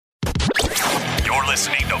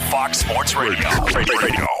listening to Fox Sports Radio.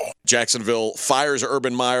 Jacksonville fires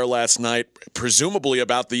Urban Meyer last night, presumably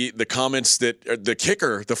about the comments that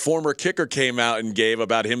the former kicker came out and gave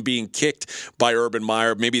about him being kicked by Urban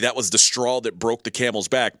Meyer. Maybe that was the straw that broke the camel's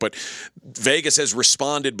back. But Vegas has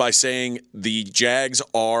responded by saying the Jags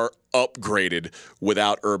are upgraded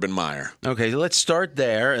without Urban Meyer. Okay, let's start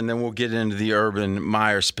there, and then we'll get into the Urban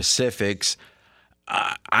Meyer specifics.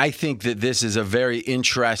 I think that this is a very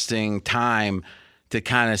interesting time to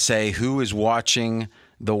kind of say who is watching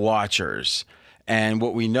the watchers. And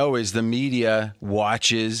what we know is the media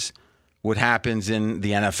watches what happens in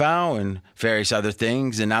the NFL and various other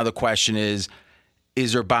things. And now the question is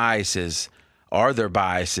there biases? Are there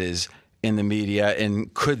biases in the media?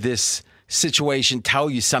 And could this situation tell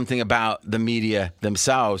you something about the media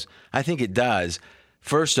themselves? I think it does.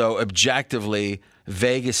 First, though, objectively,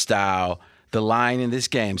 Vegas style, the line in this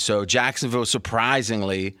game. So Jacksonville,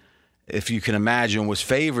 surprisingly, if you can imagine, was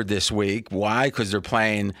favored this week. Why? Because they're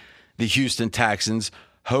playing the Houston Texans,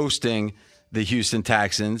 hosting the Houston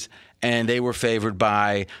Texans, and they were favored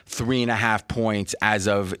by 3.5 points as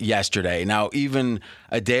of yesterday. Now, even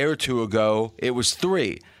a day or two ago, it was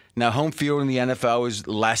 3. Now, home field in the NFL is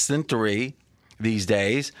less than 3 these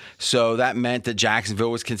days, so that meant that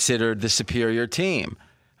Jacksonville was considered the superior team,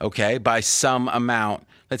 okay, by some amount.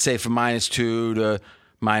 Let's say from -2 to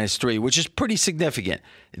 -3, which is pretty significant.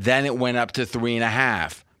 Then it went up to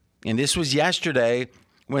 3.5. And this was yesterday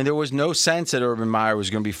when there was no sense that Urban Meyer was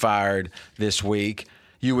going to be fired this week.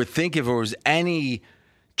 You would think if there was any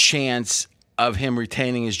chance of him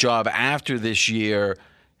retaining his job after this year,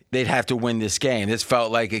 they'd have to win this game. This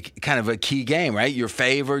felt like a kind of a key game, right? You're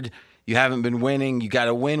favored. You haven't been winning. You got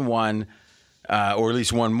to win one, or at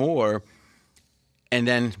least one more. And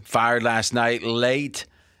then fired last night late.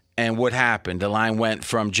 And what happened? The line went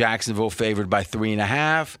from Jacksonville favored by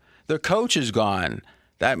 3.5. Their coach is gone.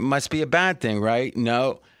 That must be a bad thing, right?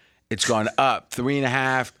 No, it's gone up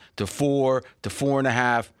 3.5 to 4 to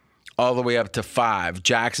 4.5, all the way up to 5.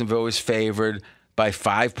 Jacksonville is favored by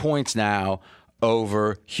 5 points now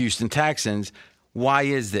over Houston Texans. Why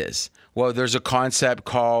is this? Well, there's a concept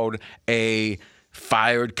called a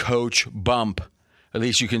fired coach bump. At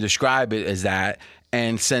least you can describe it as that.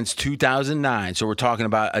 And since 2009, so we're talking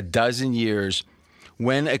about a dozen years,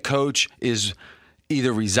 when a coach is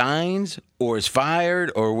either resigns or is fired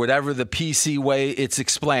or whatever the PC way it's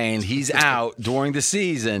explained, he's out during the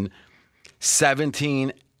season,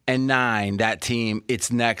 17-9, that team, its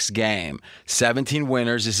next game. 17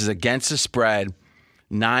 winners. This is against the spread.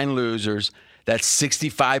 9 losers. That's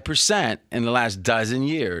 65% in the last dozen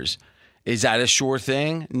years. Is that a sure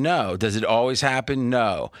thing? No. Does it always happen?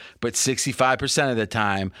 No. But 65% of the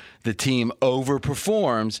time, the team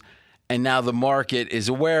overperforms, and now the market is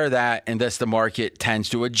aware of that, and thus the market tends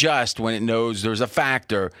to adjust when it knows there's a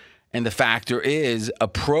factor, and the factor is a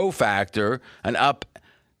pro factor, an up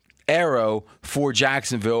arrow for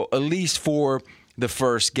Jacksonville, at least for the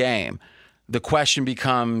first game. The question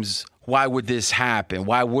becomes, why would this happen?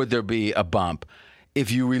 Why would there be a bump?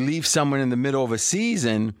 If you relieve someone in the middle of a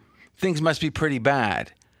season, things must be pretty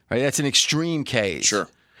bad, right? That's an extreme case. Sure.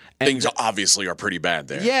 And things obviously are pretty bad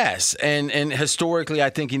there. Yes. And historically, I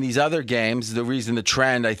think in these other games, the reason the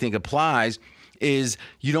trend, I think, applies is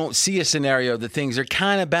you don't see a scenario that things are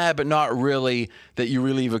kind of bad, but not really, that you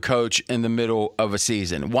relieve a coach in the middle of a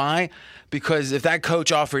season. Why? Because if that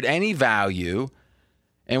coach offered any value,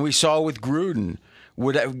 and we saw with Gruden,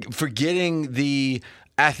 forgetting the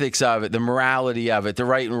ethics of it, the morality of it, the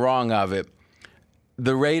right and wrong of it,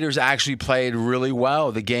 the Raiders actually played really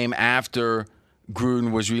well the game after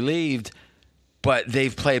Gruden was relieved, but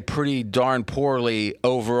they've played pretty darn poorly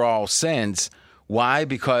overall since. Why?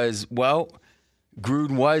 Because, well,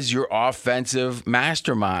 Gruden was your offensive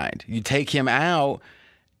mastermind. You take him out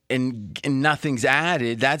and nothing's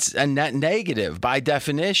added, that's a net negative by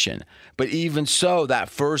definition. But even so, that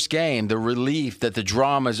first game, the relief that the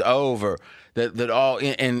drama's over, that all,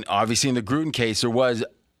 and obviously in the Gruden case, there was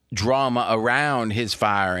drama around his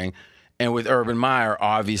firing, and with Urban Meyer,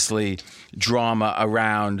 obviously drama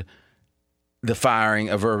around the firing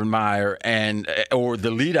of Urban Meyer or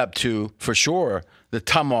the lead up to, for sure, the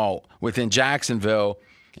tumult within Jacksonville,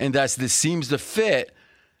 and thus this seems to fit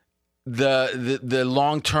the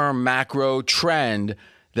long-term macro trend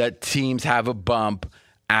that teams have a bump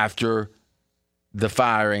after the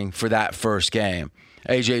firing for that first game.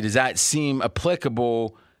 AJ, does that seem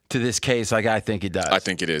applicable to this case like I think it does? I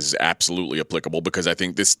think it is absolutely applicable because I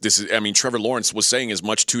think this is, I mean, Trevor Lawrence was saying as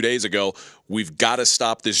much 2 days ago, we've got to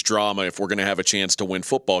stop this drama if we're going to have a chance to win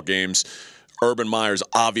football games. Urban Meyer's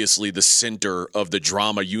obviously the center of the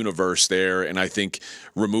drama universe there, and I think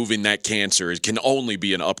removing that cancer can only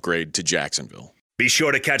be an upgrade to Jacksonville. Be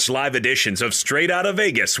sure to catch live editions of Straight Outta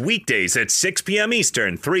Vegas weekdays at 6 p.m.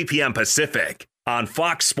 Eastern, 3 p.m. Pacific on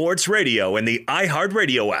Fox Sports Radio and the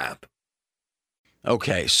iHeartRadio app.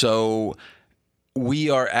 Okay, so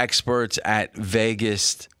we are experts at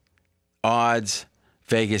Vegas odds,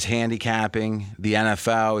 Vegas handicapping, the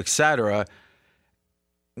NFL, etc.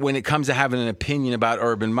 When it comes to having an opinion about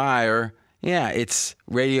Urban Meyer, yeah, it's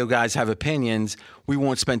radio guys have opinions. We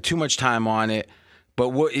won't spend too much time on it. But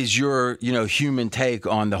what is your, human take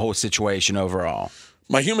on the whole situation overall?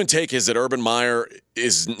 My human take is that Urban Meyer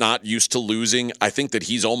is not used to losing. I think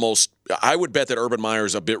that I would bet that Urban Meyer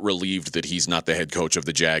is a bit relieved that he's not the head coach of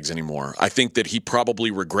the Jags anymore. I think that he probably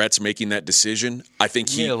regrets making that decision. I think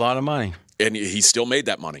he made a lot of money. And he still made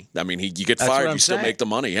that money. I mean, you get fired, you still make the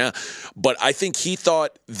money, yeah. But I think he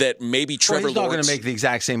thought that maybe Trevor Lawrence... he's not going to make the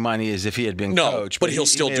exact same money as if he had been coach. But he'll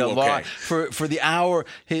still do okay. For the hour,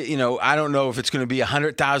 I don't know if it's going to be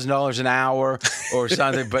 $100,000 an hour or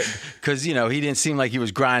something, but because, he didn't seem like he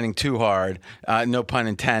was grinding too hard, no pun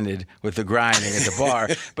intended, with the grinding at the bar.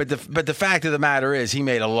 But the fact of the matter is he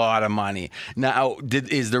made a lot of money. Now,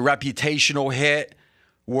 is the reputational hit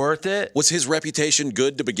worth it? Was his reputation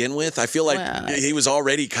good to begin with? I feel like he was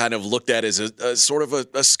already kind of looked at as a sort of a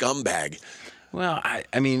scumbag. Well,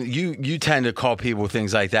 I mean, you tend to call people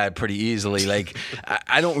things like that pretty easily. Like,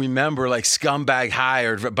 I don't remember like scumbag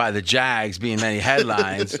hired by the Jags being many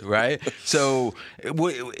headlines, right? So,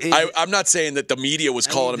 I'm not saying that the media was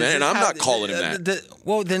calling him, and I'm not calling him that.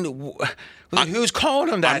 Who's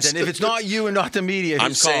calling him that then? If it's not you and not the media, who's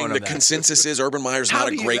I'm saying calling him the that? Consensus is Urban Meyer's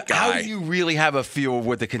not a great guy. How do you really have a feel of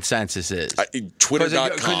what the consensus is?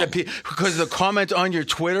 Twitter.com. Because the comment on your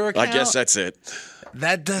Twitter account? I guess that's it.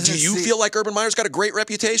 That doesn't. Do you feel like Urban Meyer's got a great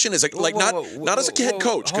reputation? Is not as a head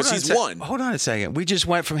coach because he's won. Hold on a second. We just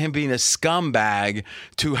went from him being a scumbag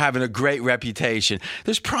to having a great reputation.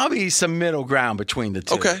 There's probably some middle ground between the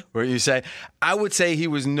two. Okay. Where you say, I would say he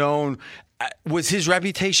was known. Was his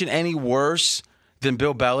reputation any worse than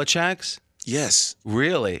Bill Belichick's? Yes.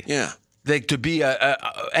 Really? Yeah. Like to be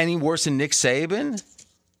any worse than Nick Saban?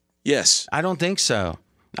 Yes. I don't think so.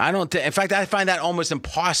 In fact, I find that almost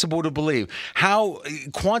impossible to believe.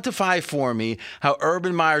 Quantify for me how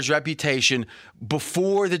Urban Meyer's reputation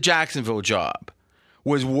before the Jacksonville job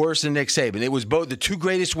was worse than Nick Saban. It was both the two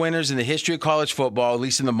greatest winners in the history of college football, at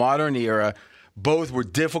least in the modern era. Both were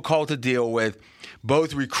difficult to deal with.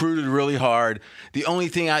 Both recruited really hard. The only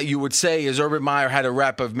thing you would say is Urban Meyer had a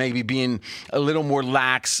rep of maybe being a little more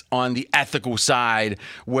lax on the ethical side,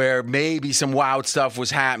 where maybe some wild stuff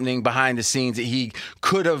was happening behind the scenes that he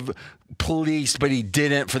could have policed, but he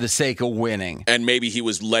didn't for the sake of winning. And maybe he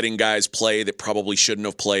was letting guys play that probably shouldn't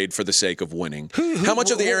have played for the sake of winning. How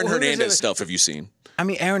much of the Aaron Hernandez stuff have you seen? I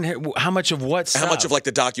mean, how much of what stuff? How much of like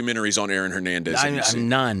the documentaries on Aaron Hernandez have you seen?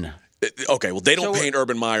 None. Okay, well, they don't paint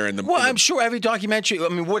Urban Meyer in the. Well, I'm sure every documentary. I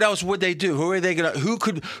mean, what else would they do? Who are they gonna?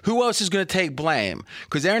 Who else is gonna take blame?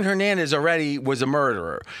 Because Aaron Hernandez already was a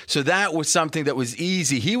murderer, so that was something that was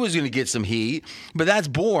easy. He was gonna get some heat, but that's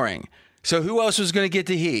boring. So who else was gonna get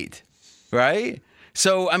the heat, right?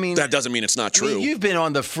 So I mean, that doesn't mean it's not true. You've been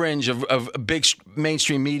on the fringe of big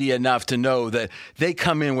mainstream media enough to know that they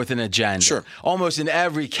come in with an agenda. Sure. Almost in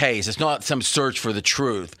every case, it's not some search for the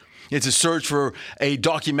truth. It's a search for a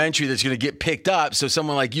documentary that's going to get picked up so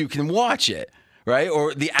someone like you can watch it, right?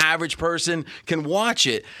 Or the average person can watch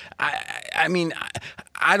it. I mean,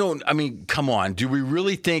 come on. Do we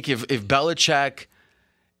really think if Belichick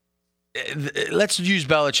 – let's use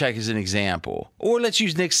Belichick as an example. Or let's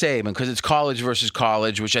use Nick Saban because it's college versus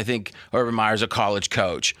college, which I think Urban Meyer's a college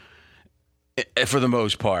coach for the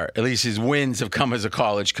most part. At least his wins have come as a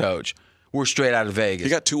college coach. We're straight out of Vegas. You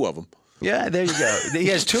got two of them. Yeah, there you go. He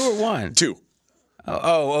has two or one? Two.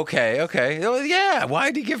 Oh, okay. Oh, yeah.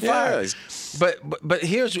 Why did he get fired? Yeah. But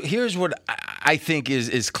here's what I think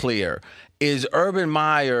is clear: is Urban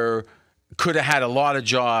Meyer could have had a lot of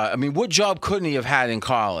job. I mean, what job couldn't he have had in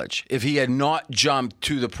college if he had not jumped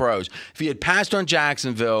to the pros? If he had passed on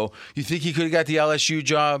Jacksonville, you think he could have got the LSU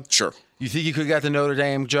job? Sure. You think he could have got the Notre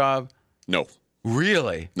Dame job? No.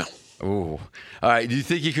 Really? No. Ooh. All right. Do you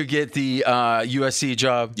think he could get the USC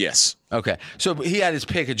job? Yes. Okay. So he had his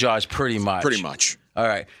pick of jobs pretty much. Pretty much. All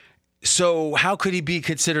right. So how could he be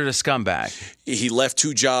considered a scumbag? He left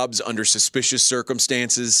 2 jobs under suspicious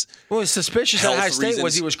circumstances. Well, his suspicious at Ohio State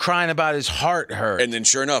was he was crying about his heart hurt. And then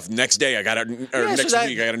sure enough, next day week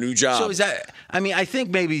I got a new job. So is that, I mean, I think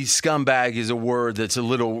maybe scumbag is a word that's a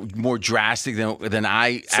little more drastic than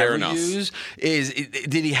I ever use.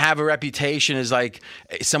 Did he have a reputation as like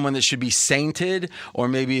someone that should be sainted, or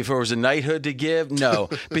maybe if there was a knighthood to give? No.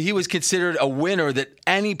 But he was considered a winner that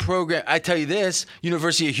any program, I tell you this,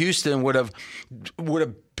 University of Houston would have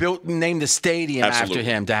named the stadium after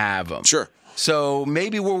him to have him. Sure. So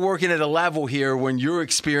maybe we're working at a level here when your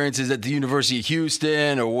experience is at the University of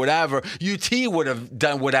Houston or whatever. UT would have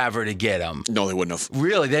done whatever to get him. No, they wouldn't have.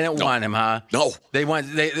 Really? They didn't want him, huh? No. They want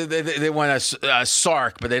a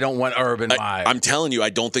Sark, but they don't want Urban Meyer. I'm telling you, I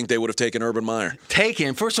don't think they would have taken Urban Meyer.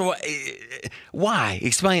 First of all, why?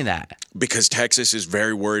 Explain that. Because Texas is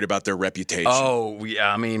very worried about their reputation. Oh,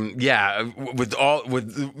 yeah. I mean, yeah. With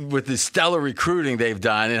the stellar recruiting they've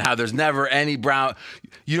done and how there's never any Brown.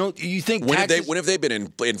 You think Texas? When have they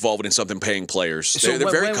been involved in something paying players? They're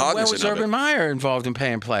very cognizant when was Urban Meyer involved in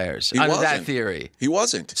paying players? Under that theory, he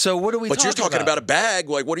wasn't. So what are we? But you're talking about a bag.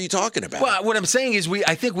 Like, what are you talking about? Well, what I'm saying is,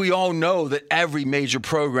 I think we all know that every major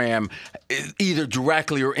program, either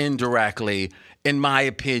directly or indirectly, in my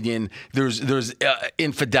opinion, there's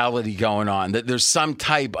infidelity going on. That there's some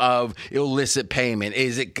type of illicit payment.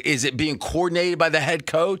 Is it being coordinated by the head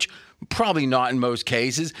coach? Probably not in most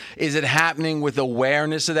cases. Is it happening with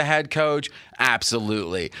awareness of the head coach?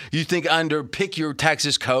 Absolutely. You think pick your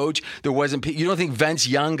Texas coach, there wasn't. You don't think Vince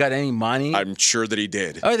Young got any money? I'm sure that he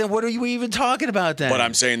did. Oh, then what are you even talking about then? But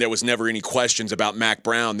I'm saying there was never any questions about Mac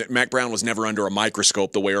Brown. That Mac Brown was never under a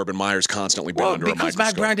microscope the way Urban Meyer's constantly been under a microscope. Because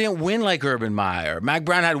Mac Brown didn't win like Urban Meyer. Mac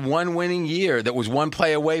Brown had one winning year that was one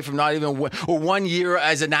play away from not even or 1 year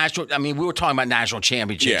as a national. I mean, we were talking about national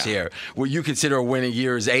championships here, where you consider a winning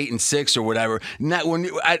year as 8 and 6 or whatever.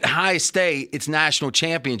 When at High State, it's national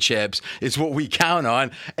championships. It's what we count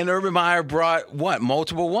on. And Urban Meyer brought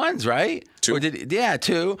multiple ones, right? 2.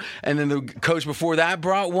 2. And then the coach before that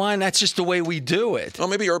brought 1. That's just the way we do it. Oh,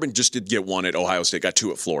 maybe Urban just did get 1 at Ohio State, got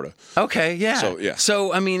 2 at Florida. Okay, yeah. So, yeah.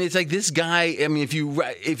 So, I mean, it's like this guy, I mean, if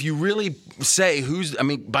you really say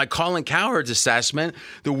by Colin Cowherd's assessment,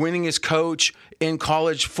 the winningest coach in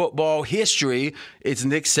college football history, it's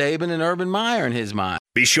Nick Saban and Urban Meyer in his mind.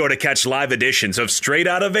 Be sure to catch live editions of Straight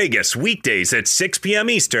Outta Vegas weekdays at 6 p.m.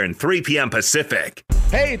 Eastern, 3 p.m. Pacific.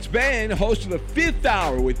 Hey, it's Ben, host of the Fifth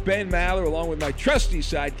Hour with Ben Maller, along with my trusty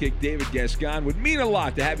sidekick, David Gascon. Would mean a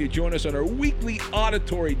lot to have you join us on our weekly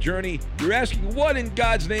auditory journey. You're asking, what in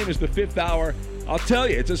God's name is the Fifth Hour? I'll tell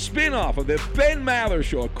you, it's a spin-off of the Ben Maller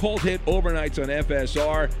Show, a cult hit overnights on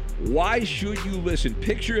FSR. Why should you listen?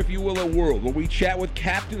 Picture, if you will, a world where we chat with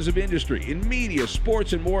captains of industry in media,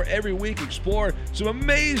 sports, and more every week. Explore some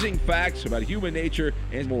amazing facts about human nature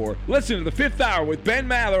and more. Listen to the Fifth Hour with Ben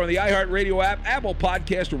Maller on the iHeartRadio app, Apple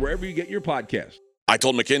Podcast, or wherever you get your podcasts. I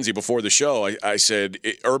told McKenzie before the show, I said,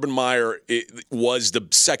 Urban Meyer was the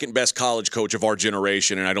second best college coach of our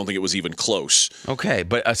generation, and I don't think it was even close. Okay,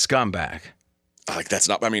 but a scumbag. That's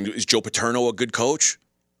not, I mean, is Joe Paterno a good coach?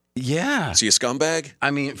 Yeah. Is he a scumbag?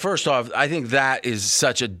 I mean, first off, I think that is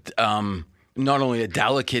such a not only a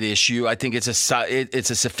delicate issue. I think it's a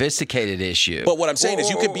sophisticated issue. But what I'm saying is,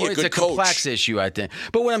 you could be a good coach. It's a complex issue, I think.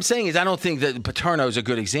 But what I'm saying is, I don't think that Paterno is a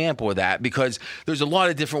good example of that, because there's a lot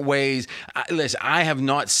of different ways. Listen, I have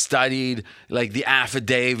not studied like the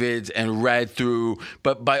affidavits and read through,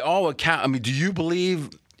 but by all accounts, I mean, do you believe?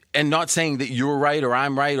 And not saying that you're right or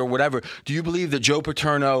I'm right or whatever, do you believe that Joe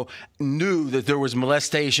Paterno knew that there was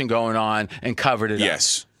molestation going on and covered it up?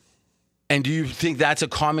 Yes. And do you think that's a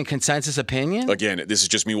common consensus opinion? Again, this is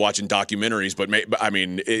just me watching documentaries, but I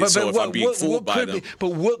mean, if I'm being fooled by them.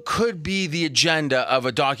 But what could be the agenda of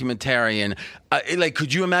a documentarian? Like,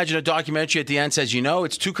 could you imagine a documentary at the end says,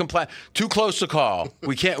 it's too complex, too close to call.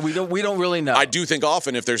 We don't really know. I do think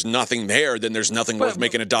often if there's nothing there, then there's nothing worth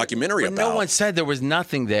making a documentary about. No one said there was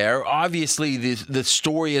nothing there. Obviously, the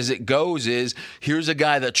story as it goes is, here's a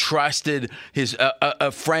guy that trusted his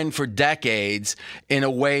a friend for decades in a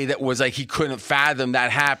way that was like he couldn't fathom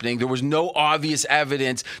that happening. There was no obvious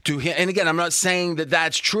evidence to him. And again, I'm not saying that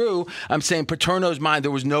that's true. I'm saying Paterno's mind,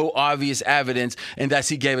 there was no obvious evidence, and thus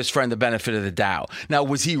he gave his friend the benefit of the doubt. Now,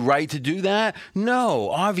 was he right to do that?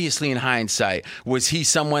 No, obviously in hindsight. Was he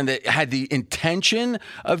someone that had the intention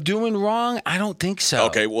of doing wrong? I don't think so.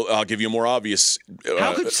 Okay, well, I'll give you a more obvious.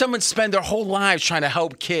 How could someone spend their whole lives trying to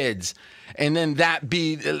help kids and then that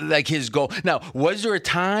be like his goal? Now, was there a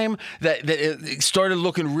time that it started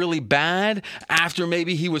looking really bad bad after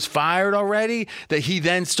maybe he was fired already that he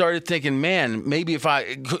then started thinking, man, maybe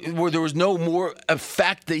where there was no more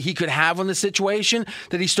effect that he could have on the situation,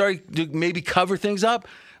 that he started to maybe cover things up?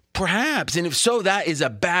 Perhaps. And if so, that is a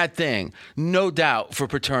bad thing, no doubt, for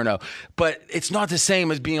Paterno. But it's not the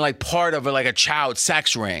same as being like part of a child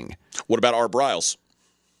sex ring. What about Art Briles?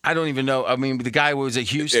 I don't even know. I mean, the guy was at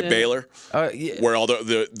Houston. At Baylor, yeah. where all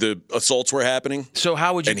the assaults were happening. So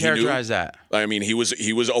how would you characterize that? I mean, he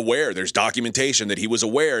was aware. There's documentation that he was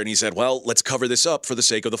aware, and he said, well, let's cover this up for the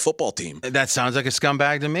sake of the football team. That sounds like a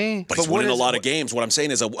scumbag to me. But he's winning a lot of games. What I'm saying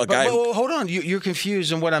is a guy who... Hold on. You're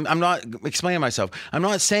confused. And I'm not explaining myself. I'm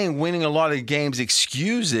not saying winning a lot of games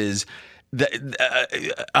excuses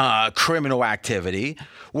the criminal activity.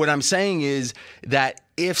 What I'm saying is that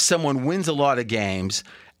if someone wins a lot of games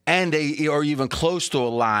and they are even close to a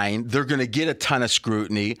line, they're going to get a ton of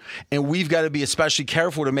scrutiny. And we've got to be especially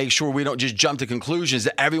careful to make sure we don't just jump to conclusions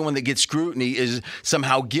that everyone that gets scrutiny is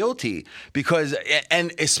somehow guilty. Because,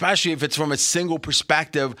 and especially if it's from a single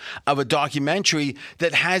perspective of a documentary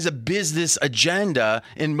that has a business agenda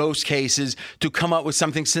in most cases to come up with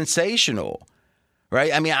something sensational.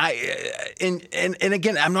 Right? I mean, and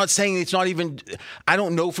again, I'm not saying it's not even, I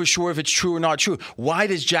don't know for sure if it's true or not true. Why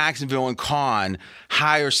does Jacksonville and Con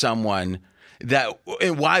hire someone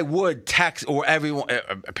and why would Texas, or everyone,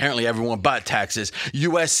 apparently everyone but Texas,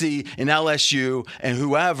 USC and LSU and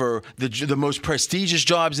whoever, the most prestigious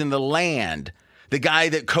jobs in the land, the guy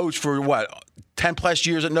that coached for 10 plus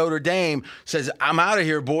years at Notre Dame says, I'm out of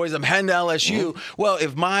here, boys. I'm heading to LSU. Well,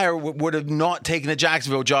 if Meyer would have not taken the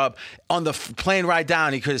Jacksonville job on the plane ride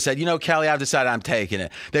down, he could have said, Kelly, I've decided I'm taking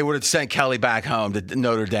it. They would have sent Kelly back home to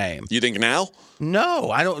Notre Dame. You think now? No,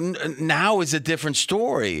 I don't. Now is a different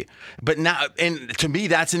story. But now, and to me,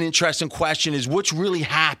 that's an interesting question, is what's really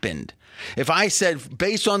happened? If I said,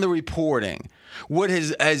 based on the reporting, what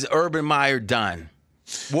has Urban Meyer done?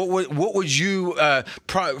 What would you,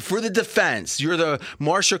 for the defense, you're the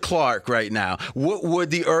Marsha Clark right now, what would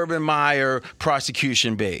the Urban Meyer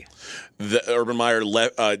prosecution be? The Urban Meyer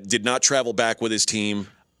did not travel back with his team.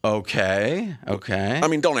 Okay. I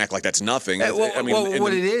mean, don't act like that's nothing.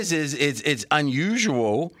 What it is it's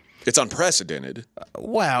unusual. It's unprecedented.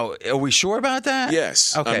 Wow. Are we sure about that?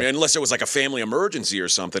 Yes. Okay. I mean, unless it was like a family emergency or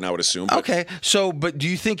something, I would assume. Okay. So, but do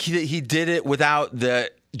you think he did it without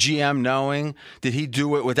the GM knowing? Did he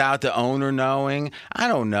do it without the owner knowing? I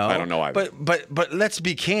don't know. I don't know either. But let's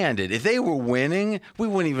be candid. If they were winning, we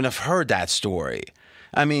wouldn't even have heard that story.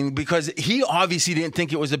 I mean, because he obviously didn't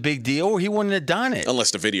think it was a big deal, or he wouldn't have done it.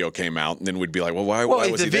 Unless the video came out, and then we'd be like, well, why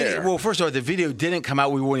was he there? Well, first of all, if the video didn't come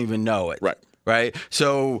out, we wouldn't even know it. Right.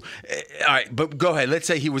 So, all right, but go ahead. Let's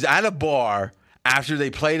say he was at a bar after they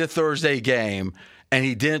played a Thursday game, and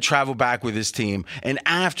he didn't travel back with his team. And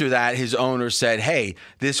after that, his owner said, hey,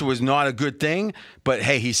 this was not a good thing, but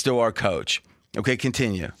hey, he's still our coach. Okay,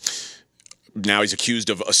 continue. Now he's accused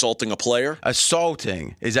of assaulting a player.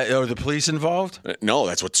 Assaulting? Are the police involved? No,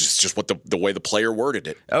 that's just what the way the player worded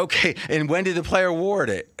it. Okay, and when did the player word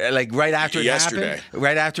it? Like right after it Yesterday. happened?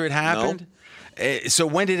 Right after it happened? No. So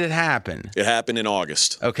when did it happen? It happened in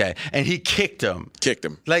August. Okay, and he kicked him.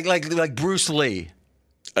 Like Bruce Lee.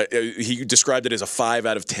 He described it as a 5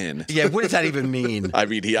 out of 10. Yeah, what does that even mean? I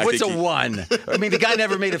mean, what's a 1? I mean, the guy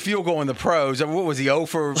never made a field goal in the pros. What was he, 0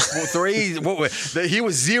 for 3? He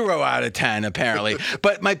was 0 out of 10 apparently.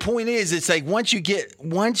 But my point is, it's like once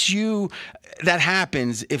that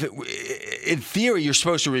happens, in theory, you're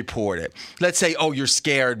supposed to report it. Let's say, you're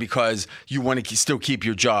scared because you want to still keep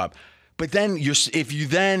your job. But then if you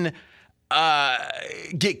then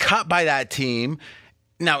get cut by that team.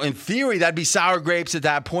 Now, in theory, that'd be sour grapes at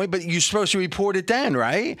that point, but you're supposed to report it then,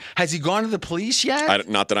 right? Has he gone to the police yet?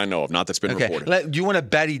 Not that I know of. Not that's been reported. Do you want to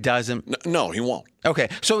bet he doesn't? No, he won't. Okay.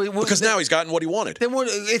 Because now he's gotten what he wanted. Then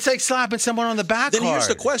it's like slapping someone on the back. Then here's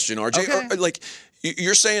the question, RJ. Okay.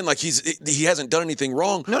 You're saying like he hasn't done anything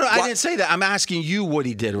wrong. No, I didn't say that. I'm asking you what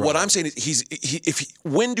he did wrong. What I'm saying is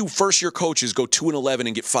when do first year coaches go 2-11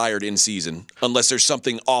 and get fired in season unless there's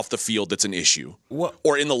something off the field that's an issue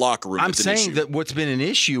or in the locker room? I'm saying that what's been an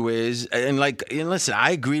issue is, and listen,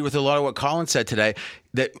 I agree with a lot of what Colin said today,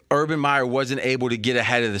 that Urban Meyer wasn't able to get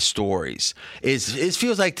ahead of the stories. It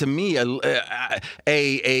feels like to me a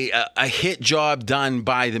hit job done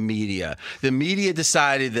by the media. The media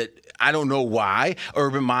decided that I don't know why.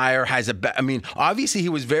 Urban Meyer has obviously he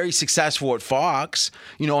was very successful at Fox,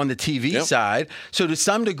 on the TV side. So to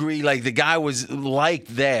some degree, like the guy was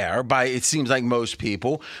liked there by, it seems like most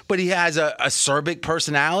people, but he has a acerbic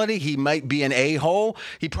personality. He might be an a-hole.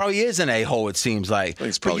 He probably is an a-hole, it seems like.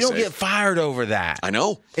 But you don't get fired over that. I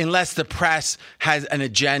know. Unless the press has an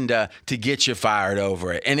agenda to get you fired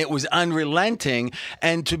over it. And it was unrelenting.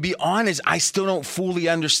 And to be honest, I still don't fully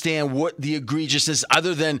understand what the egregiousness,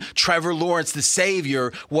 other than Trevor Lawrence, the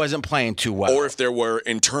savior, wasn't playing too well. Or if there were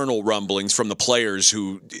internal rumblings from the players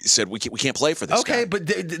who said, we can't play for this guy. But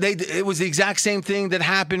it was the exact same thing that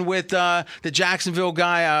happened with the Jacksonville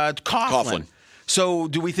guy, Coughlin. So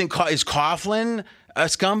do we think, is Coughlin a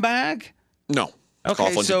scumbag? No. Okay,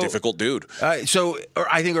 Coughlin's a difficult dude. So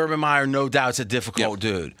I think Urban Meyer, no doubt, is a difficult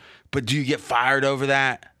dude. But do you get fired over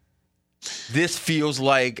that? This feels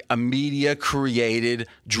like a media-created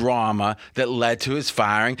drama that led to his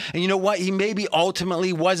firing. And you know what? He maybe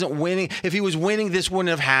ultimately wasn't winning. If he was winning, this wouldn't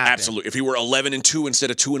have happened. Absolutely. If he were 11-2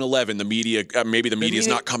 instead of 2-11, the media, maybe the media's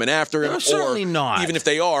not coming after him. No, certainly not. Even if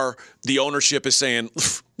they are, the ownership is saying,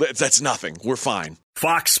 that's nothing. We're fine.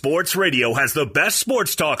 Fox Sports Radio has the best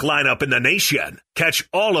sports talk lineup in the nation. Catch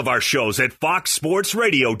all of our shows at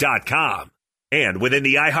foxsportsradio.com. And within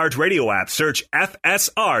the iHeartRadio app, search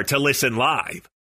FSR to listen live.